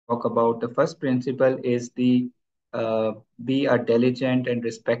talk about. The first principle is the uh, be a diligent and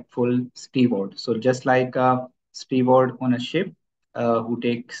respectful steward. So just like a steward on a ship who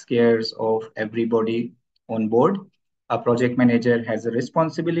takes cares of everybody on board, a project manager has a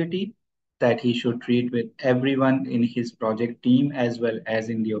responsibility that he should treat with everyone in his project team as well as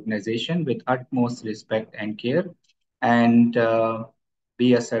in the organization with utmost respect and care, and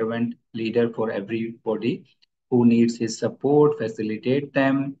be a servant leader for everybody who needs his support, facilitate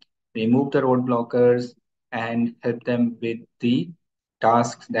them, remove the roadblockers, and help them with the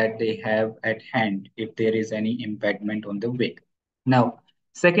tasks that they have at hand if there is any impediment on the way. Now,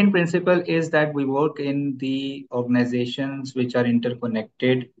 second principle is that we work in the organizations which are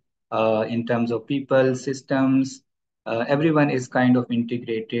interconnected in terms of people, systems. Everyone is kind of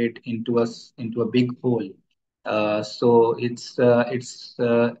integrated into a big whole. So it's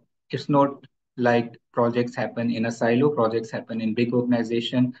not like projects happen in a silo. Projects happen in big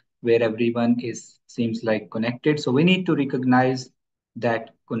organization where everyone is seems like connected. So we need to recognize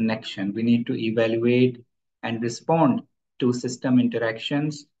that connection. We need to evaluate and respond to system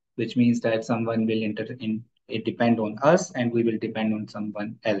interactions, which means that someone will it depend on us and we will depend on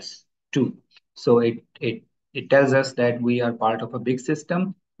someone else too. So it tells us that we are part of a big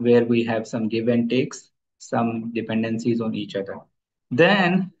system where we have some give and takes, some dependencies on each other.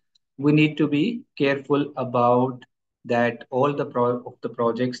 Then we need to be careful about that all of the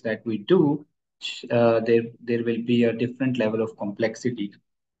projects that we do, there will be a different level of complexity,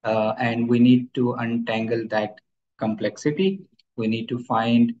 and we need to untangle that complexity. We need to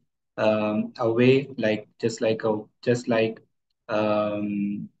find a way, like just like we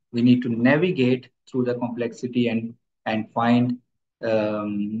need to navigate through the complexity and find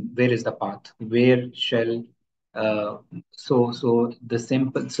where is the path, where shall so the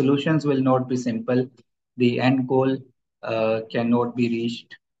simple solutions will not be simple. The end goal cannot be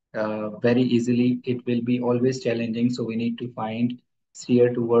reached very easily. It will be always challenging. So we need to find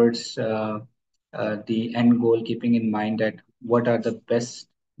steer towards the end goal, keeping in mind that what are the best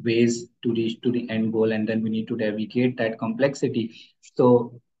ways to reach to the end goal, and then we need to navigate that complexity.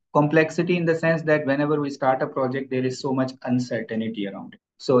 So complexity in the sense that whenever we start a project, there is so much uncertainty around it.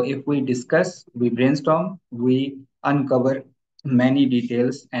 So if we discuss, we brainstorm, we uncover many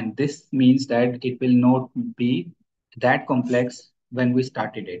details, and this means that it will not be that complex when we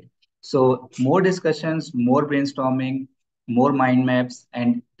started it. So more discussions, more brainstorming, more mind maps,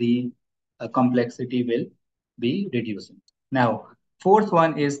 and the complexity will be reducing. Now, fourth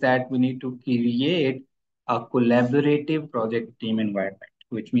one is that we need to create a collaborative project team environment,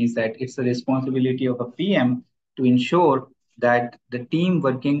 which means that it's the responsibility of a PM to ensure that the team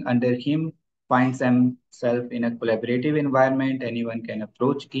working under him finds themselves in a collaborative environment. Anyone can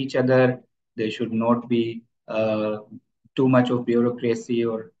approach each other. There should not be too much of bureaucracy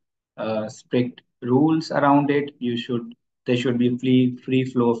or strict rules around it. There should be free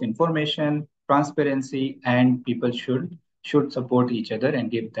flow of information, transparency, and people should support each other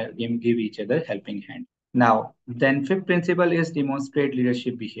and give each other helping hand. Now, then fifth principle is demonstrate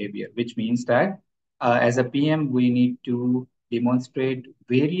leadership behavior, which means that as a PM, we need to demonstrate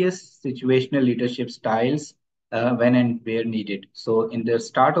various situational leadership styles when and where needed. So in the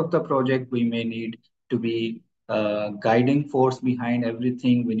start of the project, we may need to be guiding force behind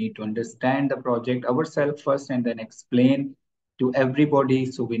everything. We need to understand the project ourselves first and then explain to everybody.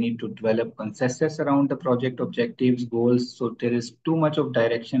 So we need to develop consensus around the project objectives, goals. So there is too much of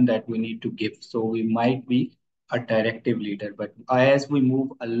direction that we need to give. So we might be a directive leader, but as we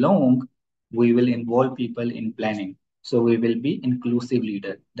move along, we will involve people in planning. So we will be inclusive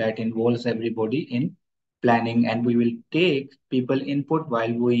leader that involves everybody in planning, and we will take people input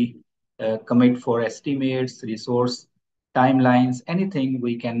while we commit for estimates, resource timelines, anything.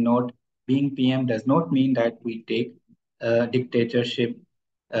 We cannot, being PM does not mean that we take dictatorship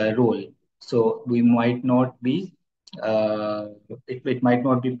role. So we might not be, uh, it might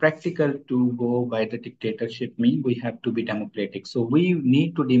not be practical to go by the dictatorship mean. We have to be democratic. So we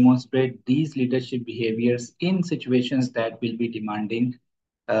need to demonstrate these leadership behaviors in situations that will be demanded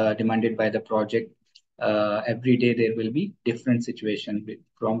by the project. Every day there will be different situation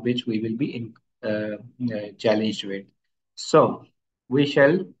from which we will be challenged with. So we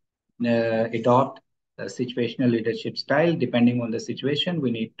shall adopt a situational leadership style. Depending on the situation,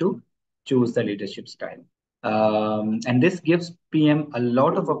 we need to choose the leadership style. And this gives PM a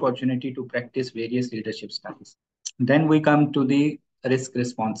lot of opportunity to practice various leadership styles. Then we come to the risk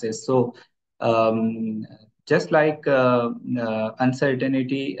responses. So um, just like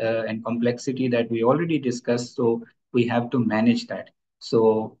uncertainty and complexity that we already discussed, so we have to manage that.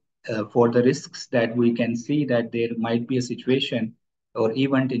 So for the risks that we can see that there might be a situation or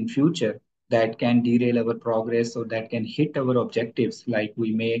event in future that can derail our progress or that can hit our objectives, like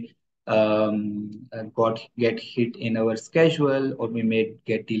we may get hit in our schedule, or we may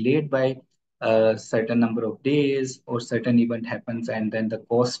get delayed by a certain number of days, or certain event happens and then the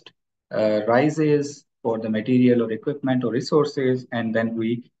cost rises for the material or equipment or resources, and then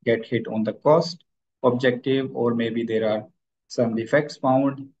we get hit on the cost objective, or maybe there are some defects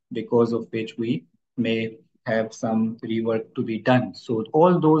found because of which we may have some rework to be done. So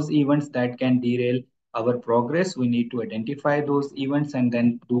all those events that can derail our progress, we need to identify those events and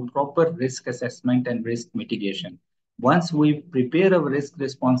then do proper risk assessment and risk mitigation. Once we prepare our risk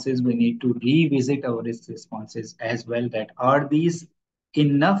responses, we need to revisit our risk responses as well, that are these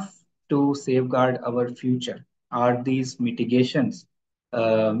enough to safeguard our future? Are these mitigations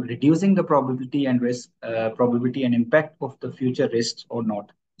reducing the probability and risk, probability and impact of the future risks or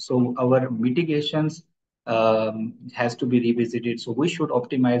not? So our mitigations has to be revisited. So we should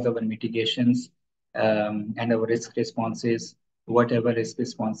optimize our mitigations and our risk responses, whatever risk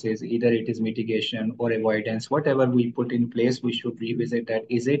responses, either it is mitigation or avoidance, whatever we put in place, we should revisit that.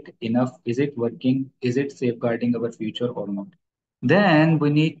 Is it enough? Is it working? Is it safeguarding our future or not? Then we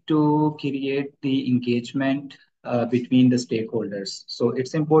need to create the engagement between the stakeholders. So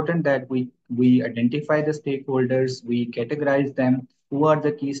it's important that we identify the stakeholders, we categorize them, who are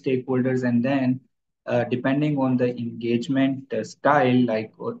the key stakeholders, and then depending on the engagement style,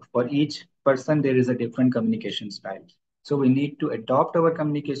 like for each person, there is a different communication style. So we need to adopt our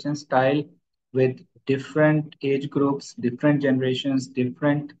communication style with different age groups, different generations,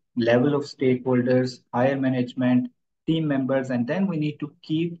 different level of stakeholders, higher management, team members, and then we need to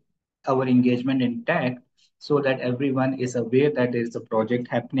keep our engagement intact so that everyone is aware that there is a project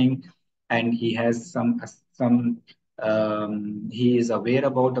happening, and he has some he is aware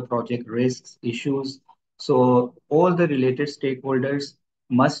about the project risks, issues. So all the related stakeholders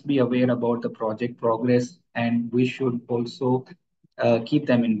must be aware about the project progress, and we should also keep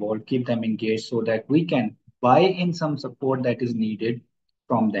them involved, keep them engaged, so that we can buy in some support that is needed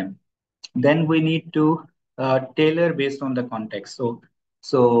from them. Then we need to tailor based on the context. So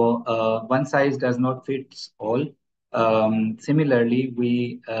one size does not fit all. Similarly,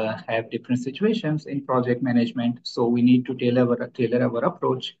 we have different situations in project management, so we need to tailor our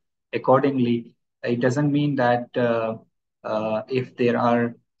approach accordingly. It doesn't mean that if there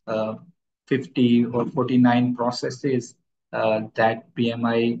are uh, 50 or 49 processes that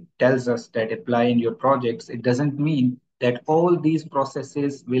PMI tells us that apply in your projects, it doesn't mean that all these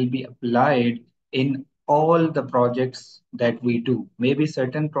processes will be applied in all the projects that we do. Maybe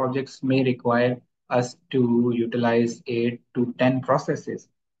certain projects may require us to utilize 8 to 10 processes.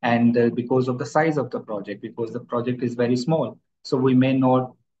 And because of the size of the project, because the project is very small, so we may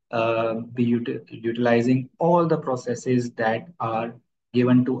not be utilizing all the processes that are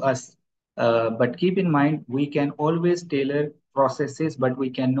given to us. But keep in mind, we can always tailor processes, but we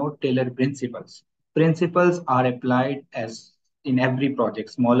cannot tailor principles. Principles are applied as in every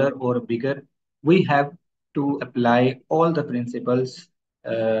project, smaller or bigger. We have to apply all the principles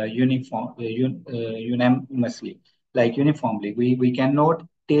unanimously, like uniformly. We cannot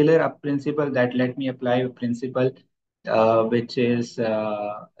tailor a principle that let me apply a principle which is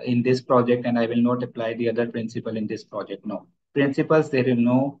in this project, and I will not apply the other principle in this project. No. Principles, there is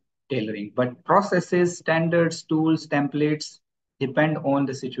no tailoring. But processes, standards, tools, templates depend on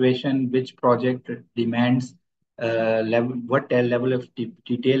the situation, which project demands level, what level of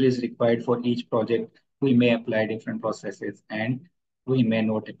detail is required for each project. We may apply different processes and we may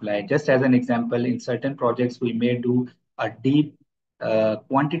not apply. Just as an example, in certain projects, we may do a deep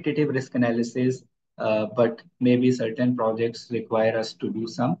quantitative risk analysis, but maybe certain projects require us to do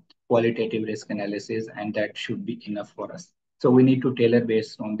some qualitative risk analysis, and that should be enough for us. So we need to tailor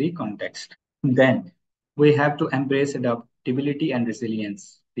based on the context. Then we have to embrace adaptability and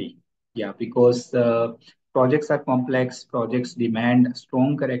resiliency. Yeah, because projects are complex, projects demand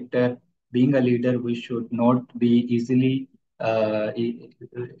strong character. Being a leader, we should not be easily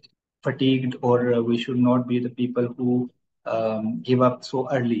fatigued, or we should not be the people who give up so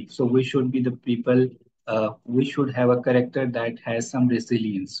early. So we should be the people, we should have a character that has some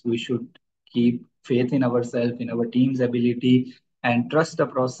resilience. We should keep faith in ourselves, in our team's ability, and trust the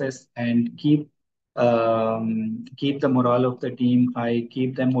process, and keep the morale of the team high,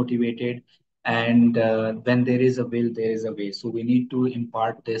 keep them motivated. And when there is a will, there is a way. So we need to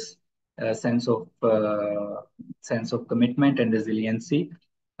impart this uh, sense of uh, sense of commitment and resiliency.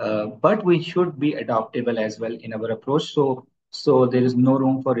 But we should be adaptable as well in our approach. So there is no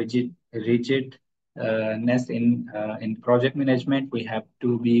room for rigidness in project management. We have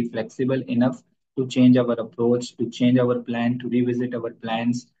to be flexible enough to change our approach, to change our plan, to revisit our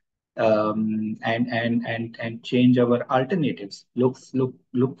plans, and change our alternatives. Look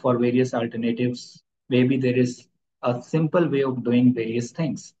for various alternatives. Maybe there is a simple way of doing various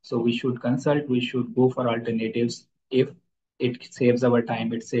things. So we should consult. We should go for alternatives if it saves our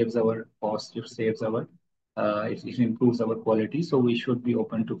time, it saves our cost, it saves our it improves our quality. So we should be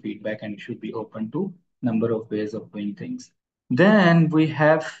open to feedback and should be open to number of ways of doing things. Then we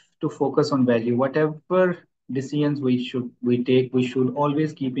have to focus on value. Whatever decisions we take, we should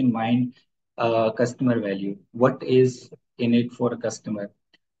always keep in mind customer value. What is in it for a customer?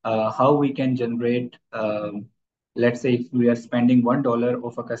 How we can generate, let's say if we are spending $1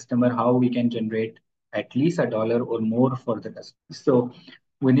 of a customer, how we can generate at least $1 or more for the customer. So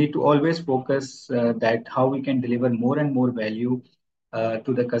we need to always focus that how we can deliver more and more value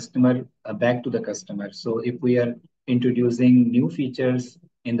to the customer, back to the customer. So if we are introducing new features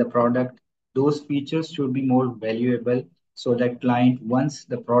in the product, those features should be more valuable so that client, once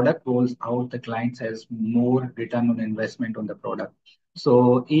the product rolls out, the client has more return on investment on the product.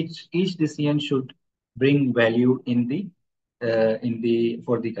 So each decision should bring value in the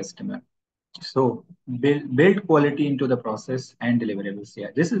for the customer. So build quality into the process and deliverables.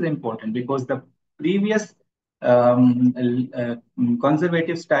 Yeah, this is important because the previous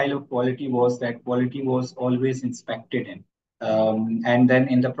conservative style of quality was that quality was always inspected in. And then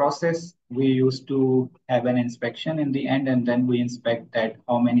in the process, we used to have an inspection in the end, and then we inspect that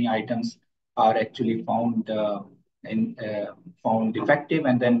how many items are actually in, found defective,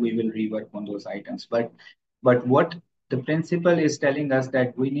 and then we will rework on those items. But what the principle is telling us that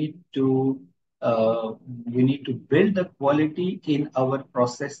uh, we need to build the quality in our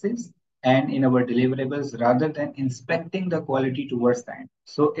processes and in our deliverables rather than inspecting the quality towards the end.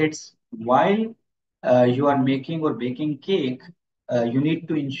 So it's while you are making or baking cake, you need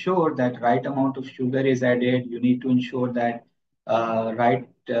to ensure that right amount of sugar is added. You need to ensure that right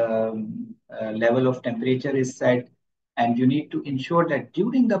level of temperature is set, and you need to ensure that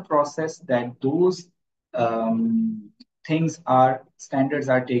during the process that those um, things are standards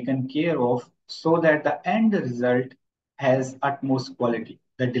are taken care of so that the end result has utmost quality.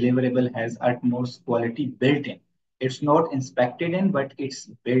 The deliverable has utmost quality built in. It's not inspected in, but it's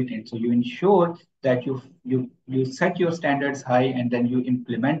built in. So you ensure that you set your standards high and then you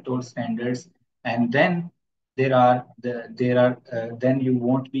implement those standards, and then there are then you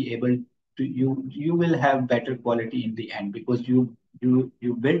won't be able to you will have better quality in the end because you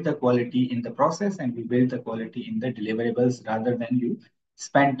build the quality in the process and you build the quality in the deliverables rather than you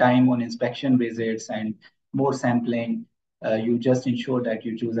spend time on inspection visits and more sampling. You just ensure that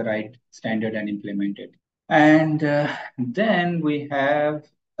you choose the right standard and implement it. And then we have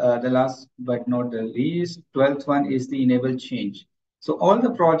the last but not the least, 12th one is the enable change. So all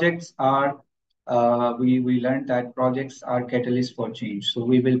the projects are, we learned that projects are catalysts for change. So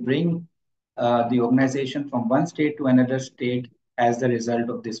we will bring the organization from one state to another state as the result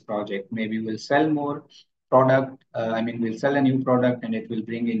of this project. Maybe we'll sell more product. We'll sell a new product and it will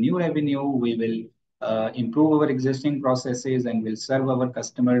bring in new revenue. We will improve our existing processes and will serve our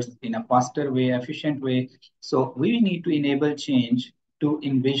customers in a faster way, efficient way. So we need to enable change to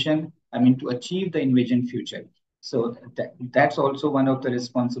to achieve the envisioned future. So that's also one of the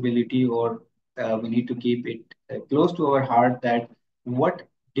responsibility, or we need to keep it close to our heart that what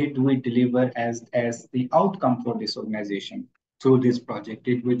did we deliver as the outcome for this organization through this project?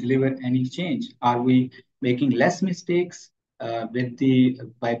 Did we deliver any change? Are we making less mistakes with the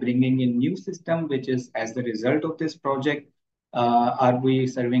by bringing in new system, which is as the result of this project? Are we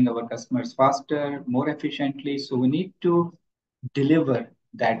serving our customers faster, more efficiently? So we need to deliver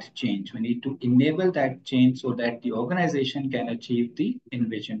that change. We need to enable that change so that the organization can achieve the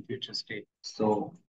envisioned future state. So